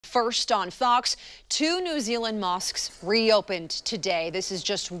First on Fox, 2 New Zealand mosques reopened today. This is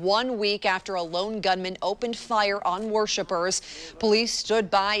just 1 week after a lone gunman opened fire on worshipers. Police stood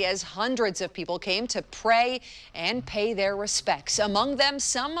by as hundreds of people came to pray and pay their respects. Among them,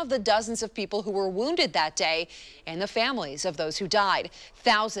 some of the dozens of people who were wounded that day and the families of those who died.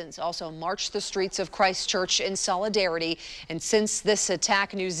 Thousands also marched the streets of Christchurch in solidarity. And since this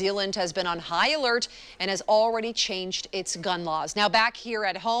attack, New Zealand has been on high alert and has already changed its gun laws. Now back here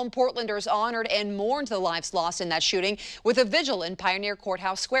at home, Portlanders honored and mourned the lives lost in that shooting with a vigil in Pioneer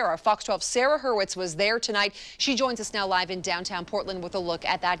Courthouse Square. Our Fox 12 Sarah Hurwitz was there tonight. She joins us now live in downtown Portland with a look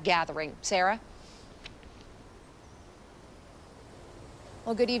at that gathering. Sarah?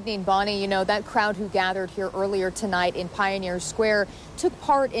 Well, good evening, Bonnie. You know, that crowd who gathered here earlier tonight in Pioneer Square took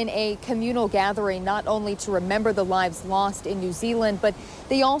part in a communal gathering, not only to remember the lives lost in New Zealand, but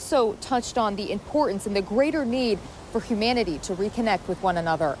they also touched on the importance and the greater need for humanity to reconnect with one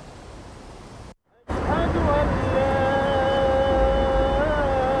another.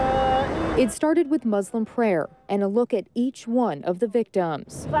 It started with Muslim prayer and a look at each one of the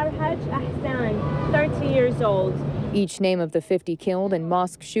victims. 30 years old. Each name of the 50 killed in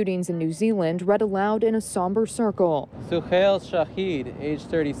mosque shootings in New Zealand read aloud in a somber circle. Suhail Shahid, age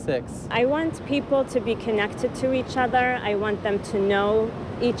 36. I want people to be connected to each other. I want them to know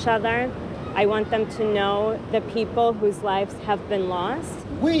each other. I want them to know the people whose lives have been lost.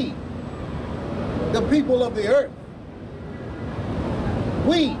 We, the people of the earth,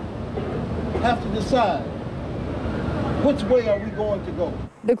 we have to decide which way are we going to go.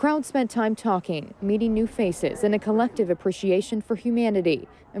 The crowd spent time talking, meeting new faces, and a collective appreciation for humanity.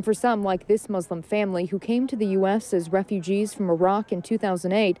 And for some, like this Muslim family who came to the U.S. as refugees from Iraq in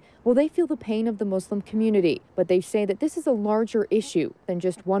 2008, well, they feel the pain of the Muslim community. But they say that this is a larger issue than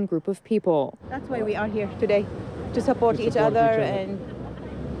just one group of people. That's why we are here today, to support each other. And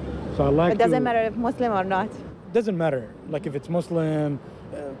so it doesn't matter if Muslim or not. It doesn't matter, like if it's Muslim,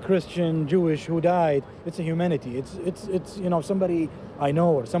 Christian, Jewish, who died. It's a humanity. It's you know, somebody I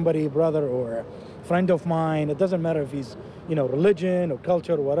know or somebody brother or a friend of mine. It doesn't matter if he's, you know, religion or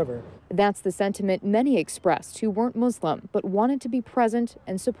culture or whatever. That's the sentiment many expressed who weren't Muslim but wanted to be present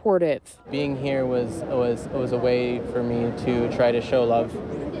and supportive. Being here was a way for me to try to show love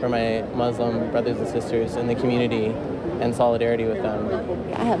for my Muslim brothers and sisters in the community and solidarity with them.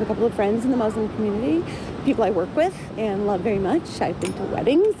 I have a couple of friends in the Muslim community, people I work with and love very much. I've been to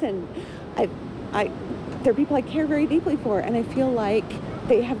weddings, and they're people I care very deeply for, and I feel like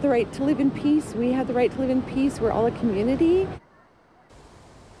they have the right to live in peace. We have the right to live in peace. We're all a community.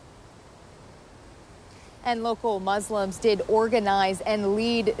 And local Muslims did organize and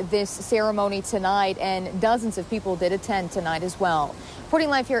lead this ceremony tonight, and dozens of people did attend tonight as well. Reporting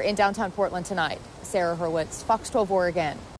live here in downtown Portland tonight, Sarah Hurwitz, Fox 12 Oregon.